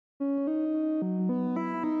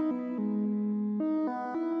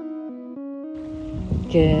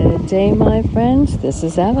Good day, my friends. This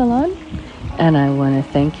is Avalon, and I want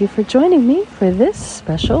to thank you for joining me for this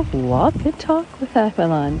special Walk and Talk with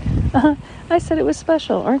Avalon. I said it was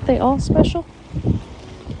special. Aren't they all special?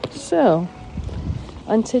 So,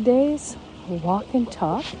 on today's Walk and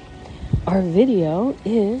Talk, our video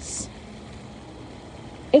is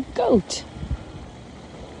a goat.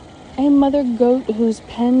 A mother goat who's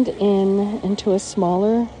penned into a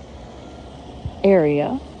smaller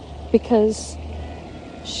area because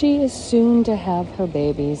she is soon to have her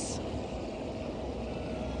babies.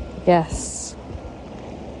 Yes.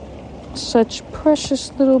 Such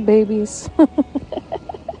precious little babies.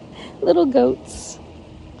 Little goats.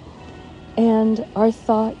 And our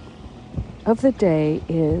thought of the day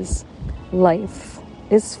is life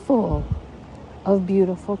is full of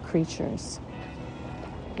beautiful creatures.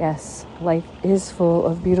 Yes, life is full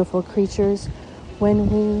of beautiful creatures when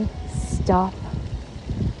we stop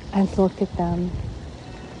and look at them.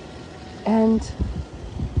 And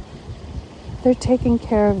they're taking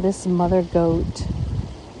care of this mother goat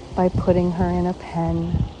by putting her in a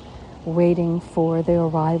pen, waiting for the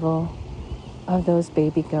arrival of those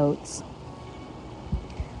baby goats.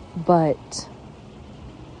 But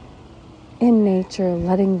in nature,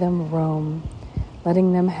 letting them roam,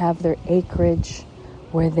 letting them have their acreage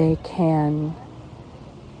where they can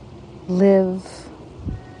live,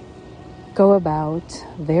 go about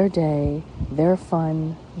their day, their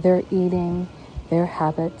fun, their eating, their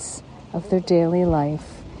habits of their daily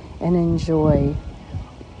life, and enjoy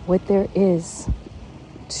what there is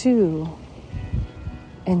to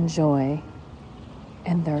enjoy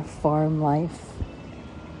in their farm life,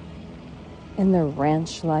 in their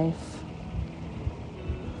ranch life,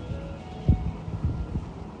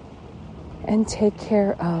 and take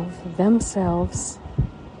care of themselves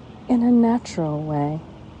in a natural way.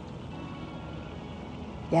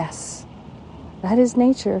 Yes, that is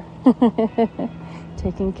nature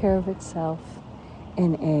taking care of itself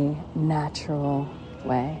in a natural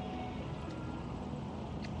way.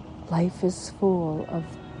 Life is full of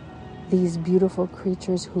these beautiful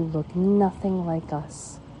creatures who look nothing like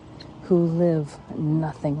us, who live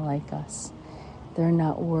nothing like us. They're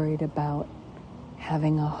not worried about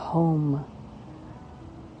having a home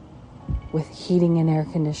with heating and air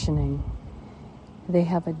conditioning. They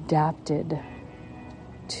have adapted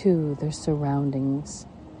to their surroundings.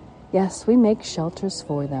 Yes, we make shelters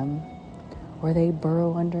for them, or they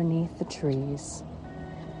burrow underneath the trees,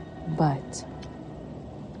 but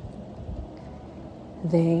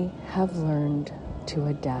they have learned to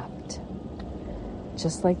adapt.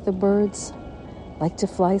 Just like the birds like to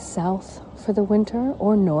fly south for the winter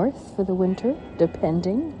or north for the winter,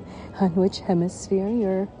 depending on which hemisphere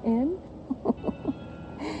you're in.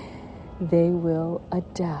 They will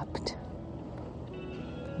adapt.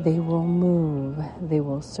 They will move. They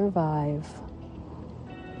will survive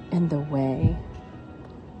in the way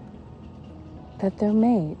that they're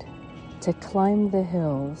made, to climb the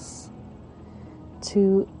hills,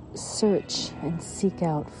 to search and seek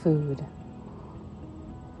out food.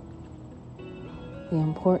 The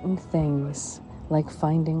important things like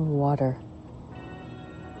finding water,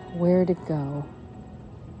 where to go.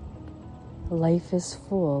 Life is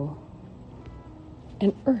full,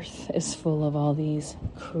 and earth is full of all these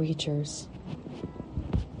creatures.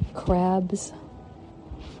 Crabs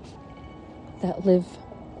that live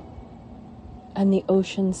on the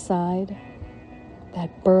ocean side,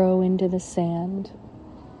 that burrow into the sand.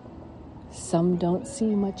 Some don't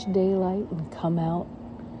see much daylight and come out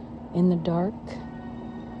in the dark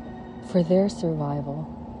for their survival.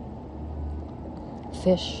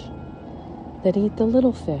 Fish that eat the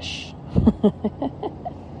little fish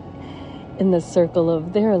in the circle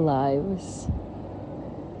of their lives.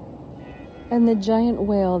 And the giant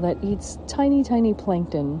whale that eats tiny, tiny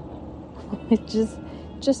plankton. It's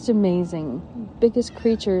just amazing. Biggest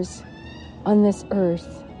creatures on this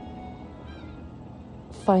earth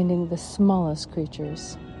finding the smallest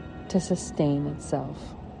creatures to sustain itself.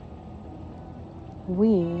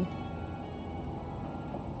 We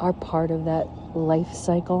are part of that life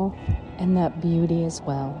cycle and that beauty as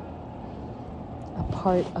well. A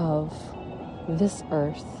part of this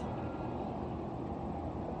earth.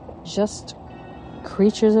 Just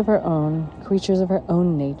creatures of our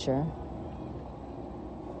own nature.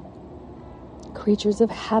 Creatures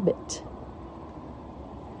of habit.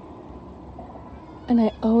 And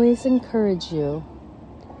I always encourage you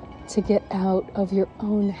to get out of your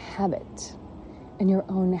own habit and your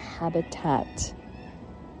own habitat,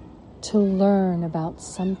 to learn about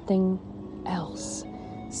something else,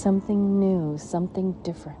 something new, something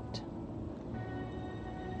different.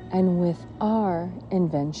 And with our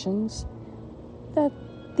inventions, that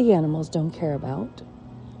the animals don't care about.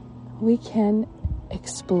 We can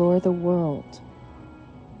explore the world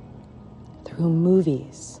through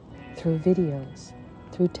movies, through videos,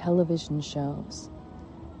 through television shows,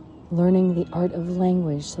 learning the art of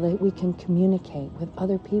language so that we can communicate with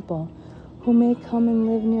other people who may come and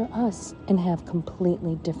live near us and have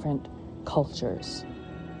completely different cultures.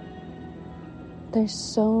 There's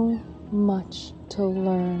so much to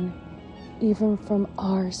learn even from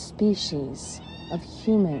our species of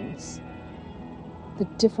humans, the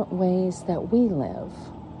different ways that we live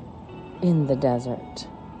in the desert,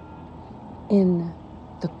 in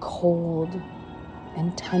the cold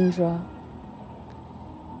and tundra,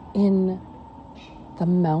 in the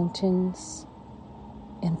mountains,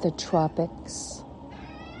 in the tropics,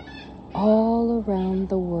 all around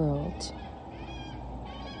the world.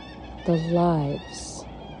 The lives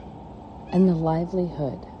and the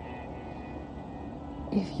livelihood.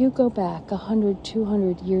 If you go back 100,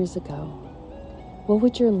 200 years ago, what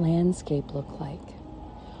would your landscape look like?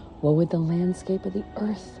 What would the landscape of the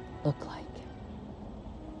earth look like?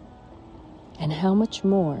 And how much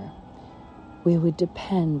more we would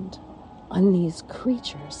depend on these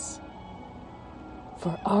creatures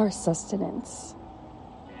for our sustenance,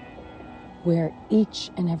 where each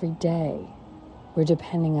and every day we're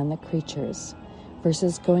depending on the creatures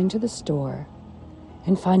versus going to the store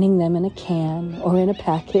and finding them in a can or in a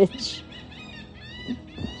package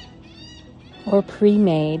or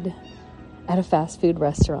pre-made at a fast food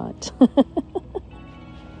restaurant.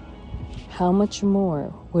 How much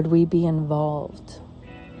more would we be involved?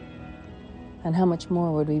 And how much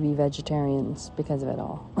more would we be vegetarians because of it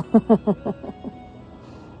all?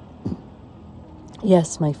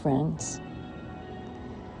 Yes, my friends.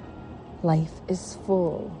 Life is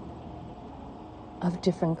full of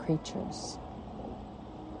different creatures.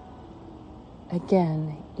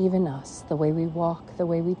 Again, even us, the way we walk, the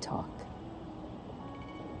way we talk.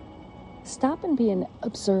 Stop and be an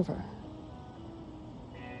observer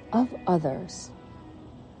of others,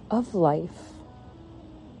 of life,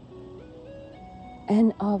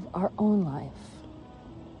 and of our own life.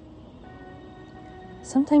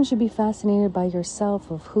 Sometimes you'd be fascinated by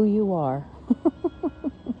yourself of who you are.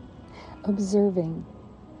 Observing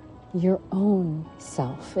your own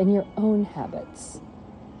self and your own habits.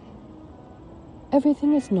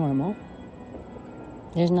 Everything is normal.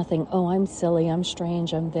 There's nothing, oh, I'm silly, I'm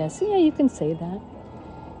strange, I'm this. Yeah, you can say that.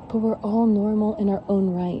 But we're all normal in our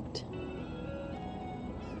own right.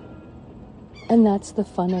 And that's the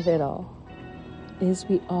fun of it all, is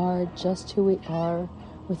we are just who we are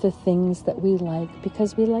with the things that we like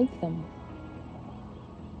because we like them.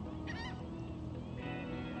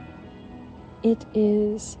 It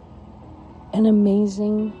is an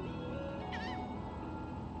amazing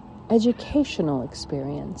educational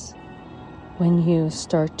experience when you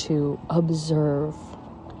start to observe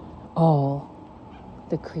all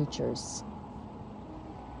the creatures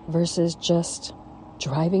versus just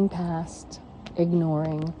driving past,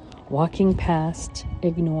 ignoring, walking past,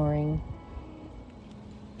 ignoring.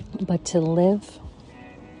 But to live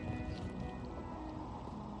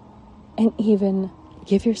and even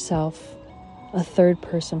give yourself a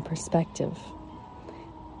third-person perspective.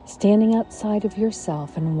 Standing outside of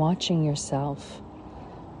yourself and watching yourself.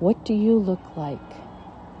 What do you look like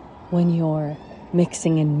when you're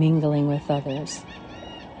mixing and mingling with others?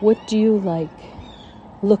 What do you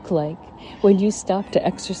look like when you stop to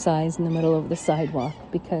exercise in the middle of the sidewalk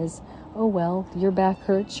because, oh well, your back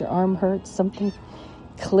hurts, your arm hurts, something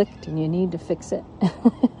clicked and you need to fix it?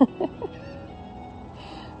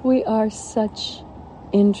 We are such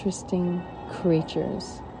interesting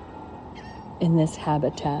creatures in this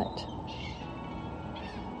habitat.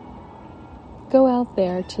 Go out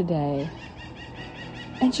there today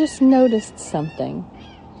and just notice something.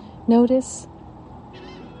 Notice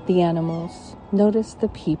the animals. Notice the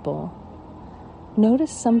people.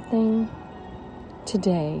 Notice something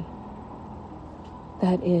today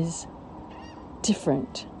that is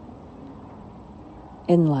different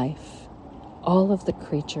in life. All of the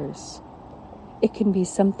creatures. It can be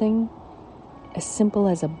something as simple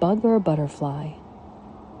as a bug or a butterfly.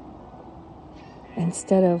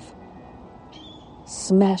 Instead of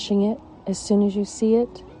smashing it as soon as you see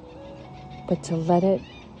it, but to let it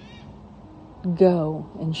go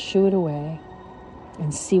and shoo it away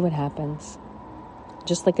and see what happens.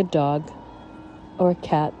 Just like a dog or a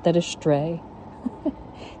cat that is stray.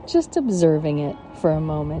 Just observing it for a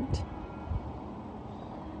moment.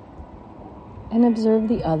 And observe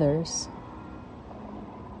the others.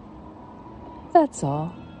 That's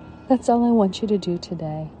all. That's all I want you to do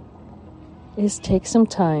today, is take some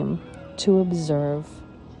time to observe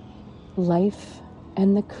life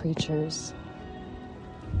and the creatures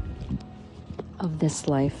of this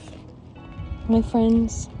life. My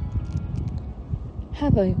friends,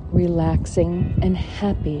 have a relaxing and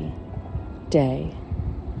happy day.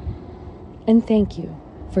 And thank you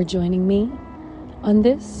for joining me on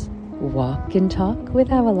this Walk and Talk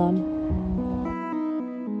with Avalon.